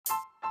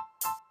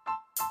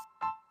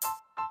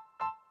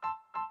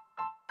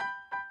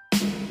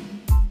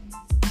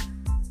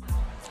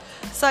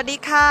สวัสดี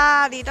ค่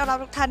ะดีต้อนรับ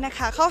ทุกท่านนะค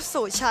ะเข้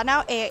าสู่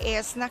Channel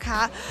AS นะ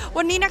คะ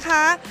วันนี้นะ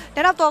คะแน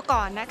ะนำตัว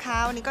ก่อนนะ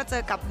คะวันนี้ก็เจ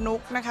อกับนุ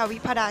กนะค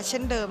ะวิภดา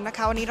เช่นเดิมนะ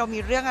คะวันนี้เร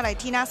ามีเรื่องอะไ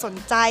รที่น่าส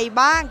นใ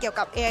จบ้างเกี่ย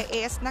วกับ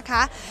AS นะ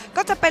คะก็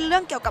จะเป็นเรื่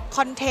องเกี่ยวกับค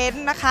อนเท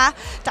นต์นะค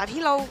ะจาก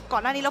ที่เราก่อน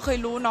หน้านี้เราเค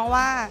ยรู้เนาะ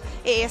ว่า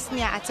AS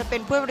เนี่ยอาจจะเป็น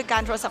ผู้บริ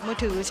การโทรศัพท์มือ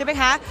ถือใช่ไห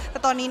มคะแต่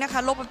ตอนนี้นะ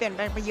คะโลกมันเปลี่ยนแ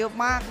ปลงไปเยอ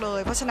ะมากเล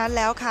ยเพราะฉะนั้น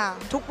แล้วค่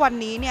ะทุกวั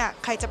นนี้เนี่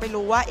ยใครจะไป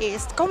รู้ว่า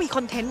AS ก็มี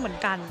คอนเทนต์เหมือน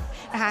กั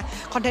นนะค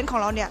ะคอนเทนต์ของ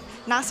เราเนี่ย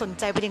น่าส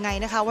นใจเป็นยังไง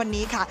นะคะวั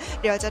นนี้ค่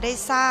ะเดี๋ยวจะได้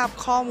ทราบ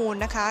ข้อมูล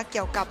นะคะ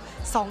เกี่ยวกับ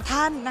2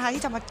ท่านนะคะ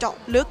ที่จะมาเจา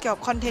ะลึกเกี่ยว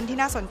กับคอนเทนต์ที่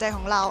น่าสนใ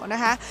จของเราน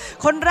ะค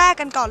ะคนแรก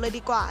กันก่อนเลยดี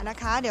กว่านะ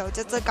คะเดี๋ยว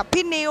จะเจอกับ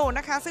พี่นิว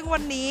นะคะซึ่ง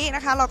วันนี้นะ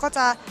คะเราก็จ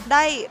ะไ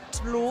ด้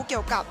รู้เ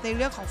กี่ยวกับใน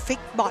เรื่องขอ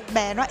งฟิกบอร์ดแ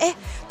บนว่าเอ๊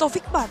ะตัวฟิ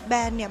กบอร์ดแบ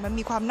นเนี่ยมั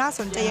นมีความน่า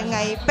สนใจยังไ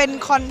งเป็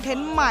นคอนเท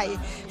นต์ใ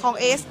หม่ของ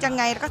เอสยัง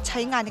ไงแล้วก็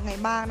ใช้งานยังไ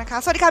งบ้างนะค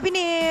ะสวัสดีค่ะ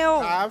พี่นิว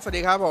ครับสวัส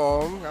ดีครับ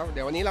ผม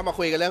เดี๋ยววันนี้เราม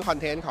าคุยกันเรื่องคอน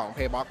เทนต์ของ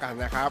Paybox กั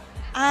นนะครั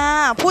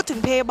บพูดถึ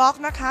ง Paybox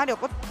นะคะเดี๋ยว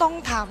ก็ต้อง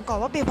ถามก่อ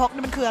นว่า Paybox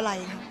นี่มันคืออะไ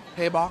รคะ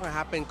Paybox นะ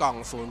ครับเป็น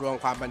กล่องศูนย์รว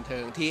มความบัน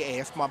เทิงที่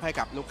AS มอบให้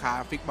กับลูกค้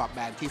าฟิกบอร์ดแ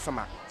บนที่ส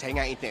มัครใช้ง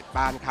านอินเทอร์เน็ต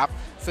บ้านครับ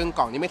ซึ่ง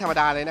กล่องนี้ไม่ธรร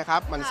มดาเลยนะ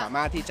ครับมันสาม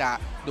ารถที่จะ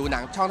ดู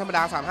หนังช่องธรรม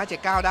ดา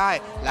3579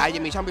ได้และ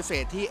ยังมีช่องพิเ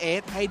ศษที่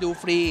AS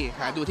ให้ดูฟรี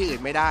หาดูที่อื่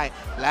นไม่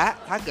ได้และ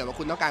ถ้าเกิดว่า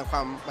คุณต้องการคว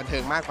ามบันเทิ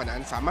งมากกว่า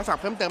นั้นสามารถสั่ง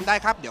เพิ่มเติมได้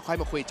ครับเดี๋ยวค่อย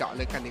มาคุยเจา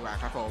ะลึกกันดีกว่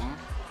าครับผ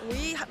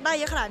มได้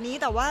เยอะขนาด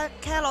นี้แต่ว่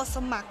าแค่เราส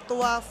มัครตั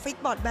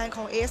วฟิกบอร์ดแบน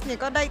ของ AS เนี่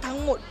ยก็ได้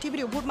ทั้งหมดที่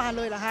พี่ดิวพูดมาเ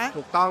ลยเหรอฮะ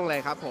ถูกต้องเ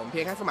ลยครับผม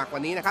เพียงแค่สมัค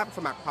รวันนี้นะครั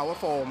บสมัคร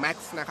Power4 Max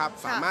นะครับ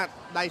สามารถ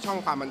ได้ช่อ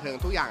งความบันเทิง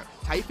ทุกอย่าง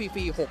ใช้ฟ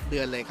รีๆ6 เดือ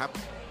นเลยครับ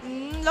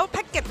แล้ว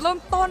แพ็กเกจเริ่ม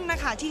ต้นน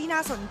ะคะที่น่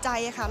าสนใ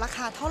จค่ะรา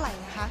คาเท่าไหร่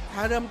นะคะถ้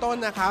าเริ่มต้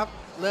นนะครั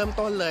บเริ่ม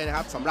ต้นเลยนะ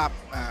ครับสำหรับ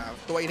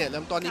ตัวอินเทอร์เน็ตเ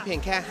ริ่มต้นนี่เพีย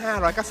งแค่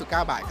599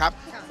 บาทครั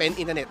บเป็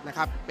นอินเทอร์เน็ตน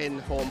ะครับเป็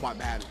นโฮมบอร์ดแ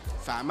บน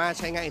สามารถ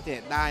ใช้งานอินเทอร์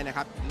เน็ตได้นะค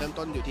รับเริ่ม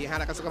ต้นอยู่ที่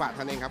599 บาทเท่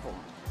านั้นเองครับผม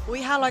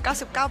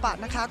599 บา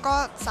ทนะค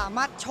ะก็สาม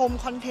ารถช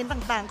มคอนเท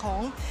นต์ต่างๆ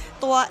ขอ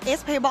งตัว S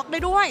Paybox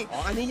ได้ด้ว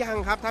ยอัน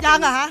นี้ยังครับยั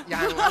งเหรอฮ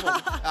ะยังครับผม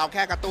เราแ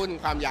ค่กระตุ้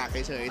นความอยากเ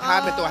ฉย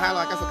ๆถ้าเป็นตัว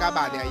599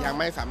 บาทเนี่ยยั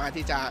งไม่สามารถ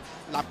ที่จ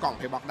ะรับกล่อง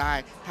Paybox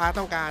ได้ถ้า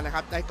ต้องการนะค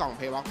รับได้กล่อง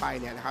Paybox ไป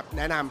เนี่ยนะครับแ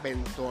นะนำ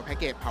เป็นตัวแพ็กเ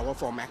กจ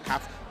Power4 Max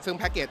ครับซึ่ง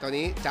แพ็กเกจตัว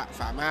นี้จ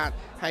ะสามาร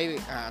ถให้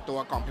ตั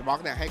วกล่อง Paybox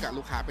เนี่ยให้กั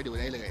บลูกค้าไ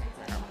ปดูได้เล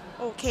ยนะครั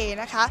บโอเ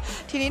คนะค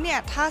ะทีนี้เนี่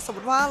ยถ้าสม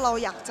มติว่าเร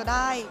าอยากจะไ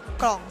ด้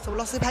กล่องสมมติ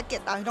เราซื้อแพ็กเ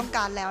กจตามที่ต้อง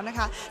การแล้วนะค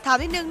ะถาม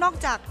นิดนึงนอ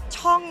กจาก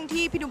ช่อง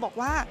ที่พี่ดูบอ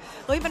กว่า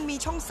มั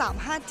นมีช่อง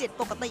357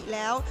ปกติ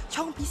แล้วช่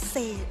องพิเศ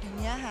ษอย่าง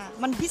เงี้ยค่ะ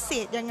มันพิเ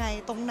ศษยังไ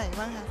งตรงไห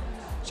นบ้างค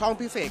ะช่อ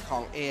งพิเศษขอ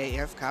ง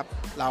AIS ครับ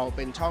เราเ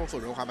ป็นช่อ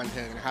งศูนย์รวมความบัน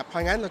เทิงนะครับเพรา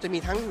ะงั้นเราจะ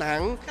มีทั้ง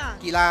หนัง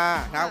กี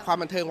ฬานะครับความ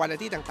บันเทิงวาไ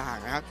รตี้ต่าง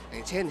ๆนะครับอย่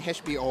างเช่น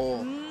HBO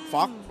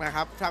Fox นะ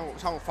ครับ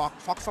ช่อง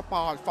Fox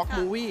Sport Fox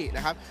Movie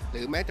นะครับ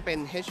หรือแม้จะเป็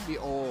น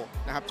HBO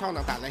นะครับช่อง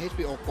ต่างๆและ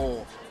HBO Go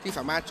ที่ส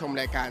ามารถช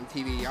มรายกา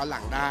รทีวีย้อนห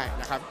ลังได้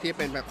นะครับที่เ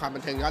ป็นแบบความ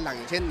บันเทิงย้อนหลังอ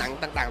ย่างเช่นหนัง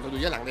ต่างๆเราดู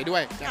ย้อนหลังได้ด้ว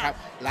ยนะครั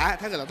บและ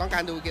ถ้าเกิดเราต้อง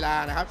การดูกีฬ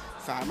านะครั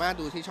บสามาร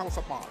ถดูที่ช่อง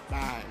สปอร์ต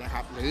ได้นะค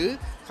รับหรื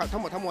อทั้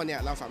งหมดทั้งมวลเ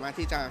นี่ยเราสามาร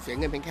ถที่จะเสีย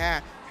เงินเพียงแค่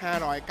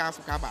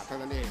599 บาทเท่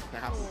านั้นเอง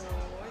นะครับ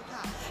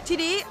ที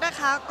นี้น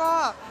ะค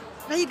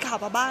ะก็ได้ยินข่า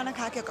วมาบ้างน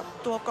ะคะเกี่ยวกับ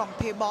ตัวกล่อง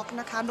Paybox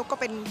นะคะนุ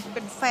กก็เป็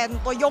นแฟน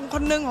ตัวยงค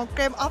นหนึ่งของ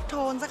Game of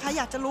Thrones นะคะ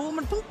อยากจะ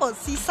รู้มันเพิ่งเปิ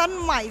ดซีซั่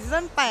นใ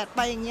หม่ซีซั่น8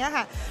ไปอย่างเงี้ย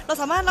ค่ะเรา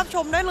สามารถรับช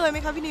มได้เลยไ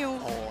หมคะพี่นิว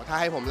ถ้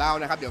าให้ผมเล่า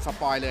นะครับเดี๋ยว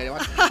สปอยเลยว่า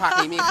ภา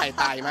คนี้มีใค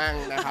รตาย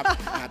มั่งนะครับ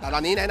แต่ต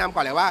อนนี้แนะนำก่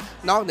อนเลยว่า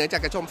นอกเหนือ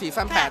จากจะช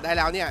มซีซั่น8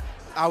ได้แล้วเนี่ย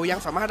เร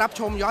ายังสามารถรั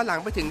บชมย้อนห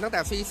ลังไปถึงตั้ง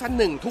แต่ซีซั่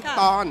น1ทุ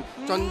กตอน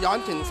จนย้อน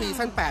ถึ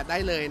งซีซั่น8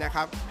ได้เลยนะ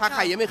ครับถ้าใ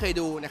ครยังไม่เค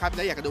ยดูนะครับแ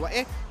ล้วอยากจะดูว่า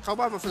เข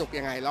าว่ามันสนุ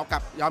กยังไงเราก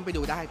ลับย้อนไ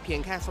ปดูได้เพีย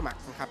งแค่สมัค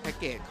รนะครับแพ็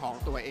กเกจขอ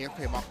งตัว AS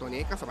Paybox ตั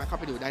วนี้ก็สามารถเข้า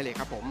ไปดูได้เลย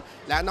ครับผม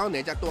และนอกเห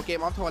นือจากตัว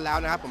Game of Thrones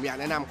แล้วนะครับผมอยาก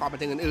แนะนำความบัน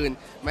เทิงอื่น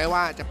ๆไม่ว่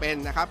าจะเป็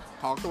นนะครั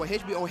บของตัว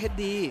HBO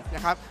HD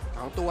นะครับ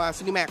ของตัว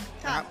Cinemax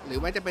นะครับหรือ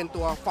ไม่จะเป็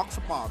นตัว Fox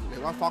Sport หรือ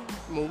ว่า Fox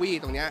Movie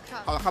ตรงนี้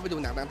เราเข้าไ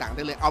ปดูหนังต่างๆ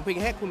ได้เลยเอาเพี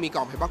ยงแค่คุณมี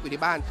กล่อง Paybox อยู่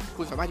ที่บ้า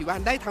นคุณสามารถอยู่บ้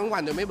านได้ทั้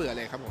งวันโดยไม่เบื่อเ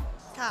ลยครับผม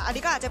ค่ะอัน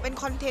นี้ก็อาจจะเป็น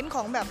คอนเทนต์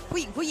ของแบบ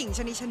ผู้หญิงช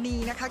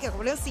นีนะคะเกี่ยว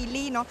กับเรื่อ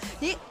งซีรีส์เนา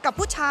ะนี่กั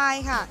บผู้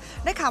ชายค่ะ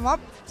ได้ข่าวว่า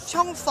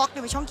ช่อง Fox เนี่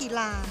ยเป็นช่องกีฬ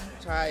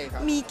าใช่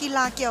ครับมีกี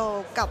ฬาเกี่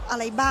ยวกับอะไ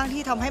รบ้า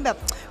งที่ทำให้แบบ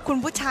คุ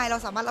ณผู้ชายเรา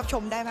สามารถรับช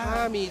มได้ไห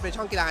มถ้ามีเป็น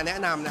ช่องกีฬาแน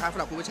ะนำนะครับส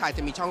ำหรับคุณผู้ชายจะ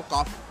มีช่อง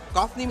กอ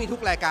ล์ฟนี่มีทุ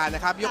กรายการน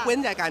ะครับยกเว้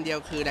นรายการเดียว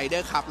คือไรเดอ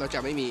ร์คัพเรา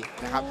จะ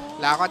ไม่มีนะครั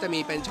บแล้วก็จ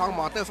ะมีเป็นช่อ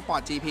งมอเตอร์สป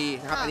อร์ต GP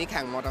นะครับอันนี้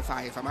แข่งมอเตอร์ไ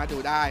ซค์สามาร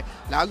ถดูได้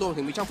แล้วรว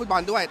มถึงมีช่องฟุตบ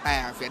อลด้วย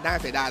แต่เสี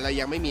ยดายเร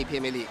ายังไม่มีพรี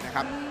เมียร์ลีกนะค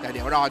รับแต่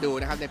เดี๋ยวรอดู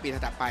นะครับในปี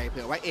ถัดไปเ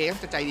ผื่อว่าAS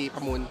จะใจดี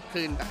ประมูล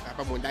ขึ้น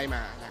ประมูลได้ม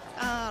านะครั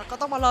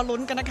บก็ต้องมารอลุ้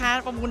นกันนะ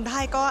คะประมูล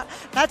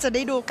ได้ก็น่าจะ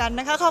ได้ดูกัน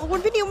นะคะขอ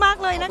บคุณพี่นิว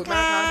มากเลยนะคะ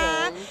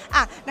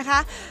นะ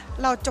คะ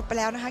เราจบไ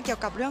ปแล้วนะคะเกี่ย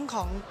วกับเรื่อง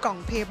ของกล่อง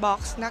Paybox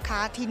นะ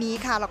คะที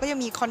นี้ค่ะเราก็ยัง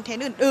มีคอนเทน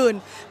ต์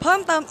อื่นๆเ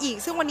พิ่มเติมอี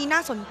กซึ่งวัน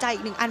นี้น่าสนใจอี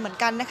ก1อันเหมือ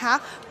นกันนะ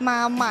คะ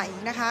มาใหม่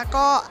นะคะก็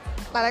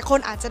หลายๆค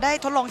นอาจจะ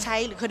ได้ทดลอง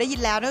ใช้หรือเคย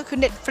ได้ยินแล้วนั่นก็คือ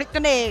Netflix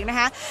นั่นเองนะค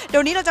ะเ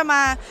ดี๋ยวนี้เราจะม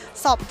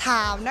าสอบ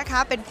ถามน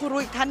ะคะเป็นผู้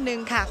รู้อีกท่านหนึ่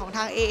งค่ะของท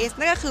าง AS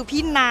นั่นก็คื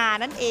อพี่นา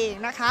นั่น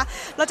เองนะค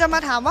ะเราจะ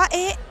มาถามว่า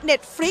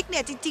Netflix เนี่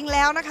ยจริงๆ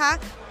แล้วนะคะ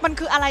มั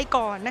นคืออะไรก่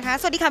อนนะคะ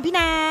สวัสดีค่ะพี่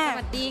นา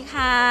สวัสดีค่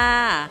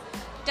ะ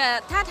จะ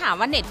ถ้าถาม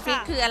ว่า Netflix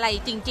คืออะไร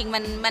จริงๆ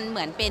มันเห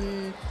มือนเป็น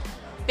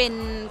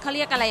เขาเ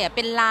รียกอะไรเ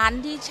ป็นร้าน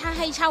ที่ใ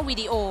ห้เช่าวิ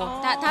ดีโอ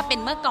ถ้าเป็น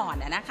เมื่อก่อน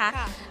นะคะ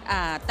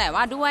แต่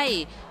ว่าด้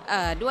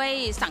วย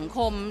สังค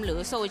มหรือ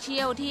โซเชี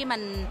ยลที่มั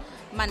น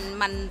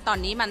ตอน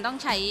นี้มันต้อง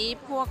ใช้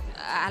พวก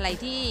อะไร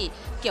ที่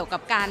เกี่ยวกั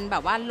บการแบ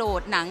บว่าโหล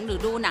ดหนังหรือ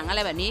ดูหนังอะไร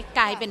แบบนี้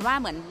กลายเป็นว่า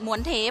เหมือนม้ว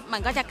นเทปมั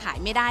นก็จะขาย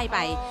ไม่ได้ไป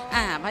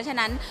เพราะฉะ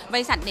นั้นบ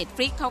ริษัท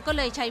Netflix เขาก็เ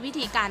ลยใช้วิ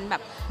ธีการแบ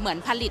บเหมือน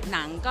ผลิตห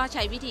นังก็ใ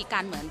ช้วิธีกา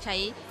รเหมือนใช้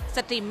ส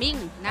ตรีมมิ่ง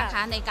นะค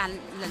ะในก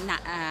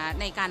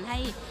ารให้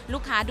ลู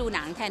กค้าดูห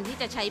นังแทนที่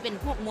จะใช้เป็น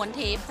พวกม้วนเท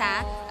ปซะ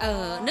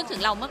นึกถึ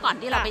งเราเมื่อก่อน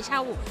ที่เราไปเช่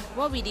า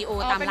ว่าวิดีโอ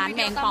ตามร้านแ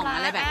มงป่องอ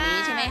ะไรแบบนี้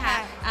ใช่ไหมคะ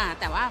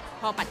แต่ว่า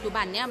พอปัจจุ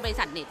บันเนี่ยบริ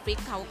ษัท Netflix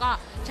เขาก็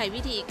ใช้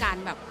วิธีการ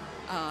แบบ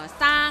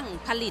สร้าง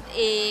ผลิต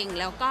เอง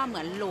แล้วก็เหมื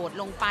อนโหลด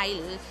ลงไป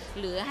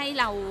หรือใ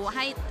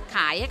ห้ข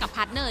ายให้กับพ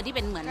าร์ทเนอร์ที่เ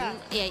ป็นเหมือน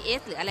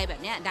AIS หรืออะไรแบ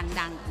บนี้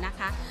ดังๆนะค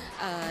ะ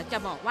จะ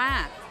บอกว่า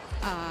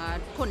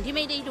คนที่ไ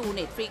ม่ได้ดู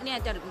Netflix เนี่ย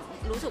จะ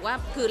รู้สึกว่า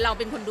คือเรา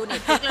เป็นคนดู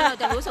Netflix แล้วเรา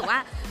จะรู้สึกว่า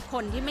ค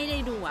นที่ไม่ได้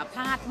ดูพ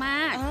ลาดม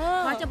าก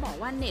เพราะจะบอก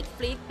ว่า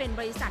Netflix เป็น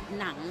บริษัท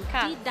หนัง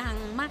ที่ดัง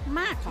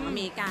มากๆของอเ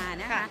มริกา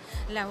นะคะ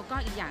แล้วก็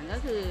อีกอย่างก็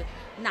คือ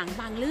หนัง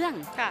บางเรื่อง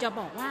จะ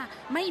บอกว่า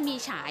ไม่มี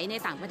ฉายใน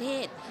ต่างประเท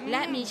ศแล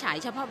ะมีฉาย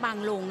เฉพาะบาง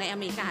โรงในอ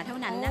เมริกาเท่า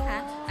นั้นนะคะ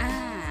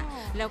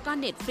แล้วก็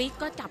Netflix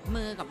ก็จับ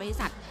มือกับบริ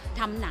ษัท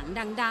ทำหนัง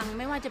ดังๆไ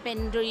ม่ว่าจะเป็น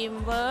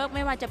DreamWorks ไ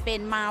ม่ว่าจะเป็น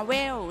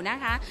Marvel นะ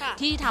คะ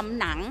ที่ทำ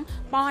หนัง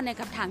ป้อนให้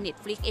กับทาง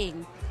Netflix เอง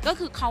ก็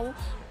คือ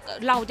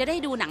เราจะได้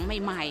ดูหนังใ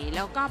หม่ๆแ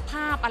ล้วก็ภ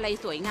าพอะไร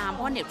สวยงามเพ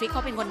ราะ Netflix เข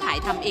าเป็นคนถ่าย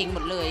ทำเองหม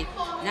ดเลย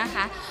นะค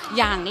ะ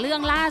อย่างเรื่อ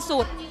งล่าสุ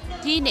ด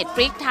ที่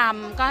Netflix ท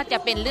ำก็จะ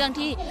เป็นเรื่อง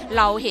ที่เ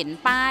ราเห็น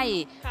ป้าย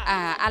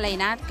อะไร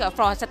นะฟ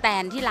ลอร์สแต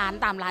นที่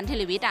ตามร้านเท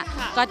เลวิซ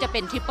ก็จะเป็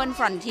น Triple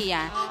Frontier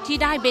ที่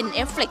ได้เบน เ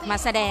อฟเฟลกมา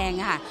แสดง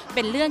ค่ะเ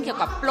ป็นเรื่องเกี่ยว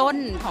กับปล้น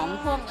ของ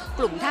พวกก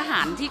ลุ่มทห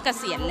ารที่เก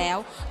ษียณแล้ว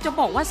จะ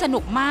บอกว่าสนุ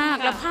กมาก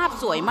และภาพ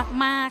สวย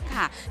มากๆ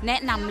ค่ะแนะ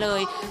นำเล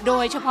ยโด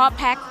ยเฉพาะแ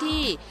พ็ค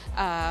ที่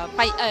ไ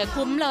ป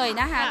คุ้มเลย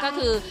นะคะก็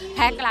คือแ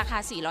พ็คราคา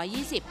420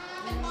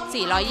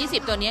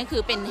ตัวนี้คื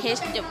อเป็น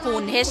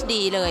Full HD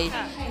เลย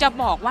จะ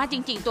บอกว่าจ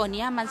ริงๆตัว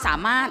นี้มันสา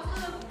มารถ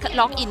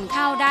ล็อกอินเ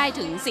ข้าได้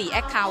ถึง4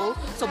 Account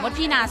สมมติ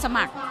พี่นาส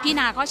มัครพี่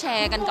นาก็แช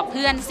ร์กันกับเ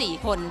พื่อน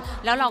4คน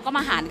แล้วเราก็ม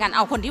าหารกันเอ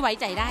าคนที่ไว้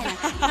ใจได้นะ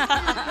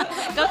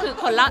ก็คือ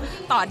คนละ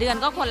ต่อเดือน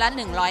ก็คนละ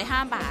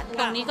105 บาท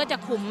ตรงนี้ก็จะ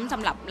คุ้มส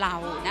ำหรับเรา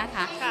นะค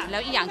ะแล้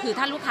วอีกอย่างคือ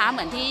ถ้าลูกค้าเห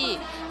มือนที่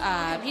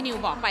พี่นิว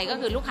บอกไปก็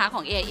คือลูกค้าข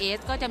อง AIS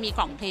ก็จะมีก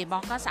ล่อง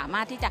Playbox ก็สาม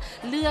ารถที่จะ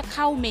เลือกเ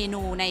ข้าเม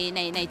นู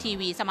ในที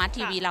วีสมาร์ท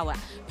ทีวีเรา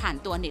ผ่าน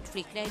ตัว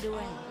Netflix ได้ด้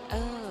วย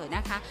น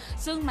ะคะ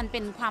ซึ่งมันเป็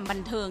นความบั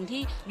นเทิง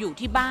ที่อยู่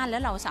ที่บ้านแล้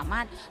วเราสาม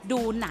ารถดู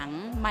หนัง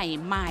ใ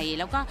หม่ๆ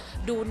แล้วก็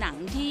ดูหนัง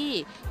ที่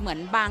เหมือน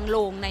บางโร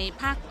งใน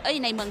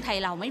ในเมืองไทย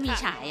เราไม่มี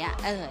ฉาย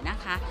นะ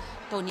คะ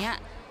ตัวเนี้ย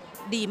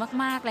ดี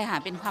มากๆเลยค่ะ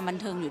เป็นความบัน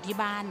เทิงอยู่ที่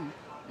บ้าน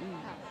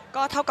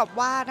ก็เท่ากับ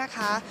ว่านะค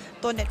ะ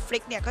ตัว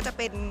Netflix เนี่ยก็จะเ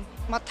ป็น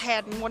มาแท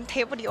นม้วนเท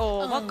ปวิดีโอ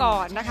เมื่อก่อ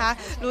นนะคะ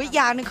หรืออีกอ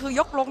ย่างนึงคือ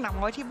ยกโรงหนัง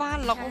ไว้ที่บ้าน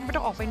เราก็ไม่ต้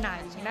องออกไปไหน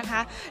นะค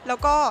ะแล้ว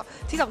ก็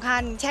ที่สำคั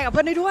ญแชร์กับเ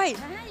พื่อนได้ด้วย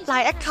หลา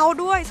ยแอคเคาท์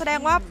ด้วยแสดง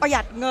ว่าประห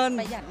ยัดเงิน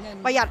ป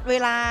ระหยัดเว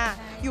ลา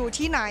อยู่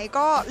ที่ไหน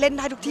ก็เล่นไ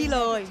ด้ทุกที่เ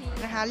ลย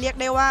นะคะเรียก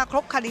ได้ว่าคร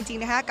บครันจริง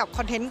ๆนะคะกับค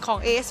อนเทนต์ของ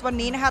AIS วัน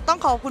นี้นะคะต้อง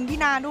ขอบคุณพี่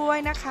นาด้วย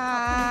นะคะ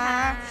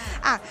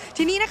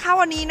ทีนี้นะคะ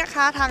วันนี้นะค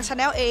ะทาง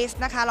Channel AIS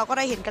นะคะเราก็ไ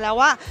ด้เห็นกันแล้ว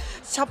ว่า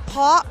เฉพ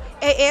าะ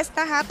AIS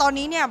นะคะตอน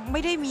นี้เนี่ยไ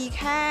ม่ได้มีแ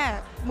ค่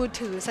มือ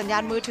ถือสัญญา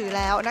ณมือถือแ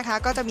ล้วนะคะ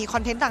ก็จะมีค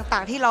อนเทนต์ต่า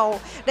งๆที่เรา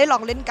ได้ลอ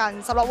งเล่นกัน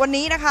สำหรับวัน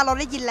นี้นะคะเรา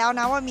ได้ยินแล้ว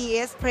นะว่ามี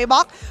AIS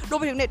Playbox รวม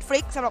ไปถึง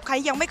Netflix สำหรับใคร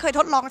ที่ยังไม่เคยท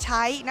ดลองใ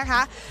ช้นะค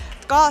ะ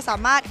ก็สา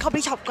มารถเข้าไป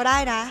ช็อปก็ได้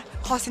นะ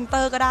call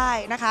center ก็ได้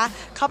นะคะ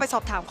เข้าไปสอ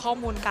บถามข้อ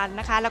มูลกัน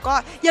นะคะแล้วก็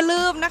อย่า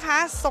ลืมนะคะ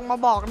ส่งมา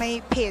บอกใน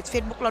เพจ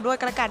Facebook เราด้วย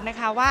ก็แล้วกันนะ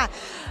คะว่า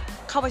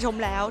เข้าไปชม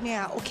แล้วเนี่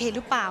ยโอเคห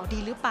รือเปล่าดี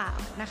หรือเปล่า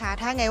นะคะ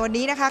ถ้าไงวัน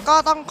นี้นะคะก็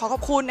ต้องขอ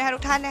บคุณนะคะทุ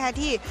กท่านนะคะ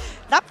ที่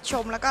รับช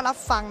มแล้วก็รับ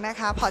ฟังนะ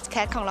คะพอดแค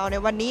สต์ของเราใน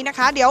วันนี้นะค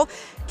ะเดี๋ยว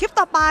คลิป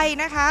ต่อไป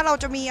นะคะเรา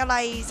จะมีอะไร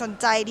สน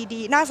ใจ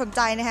ดีๆน่าสนใ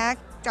จนะคะ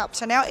กับ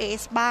Channel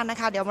AIS บ้างนะ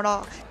คะเดี๋ยวมารอ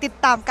ติด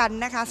ตามกัน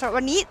นะคะสำหรับ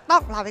วันนี้ต้อ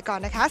งลาไปก่อน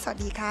นะคะสวัส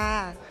ดีค่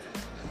ะ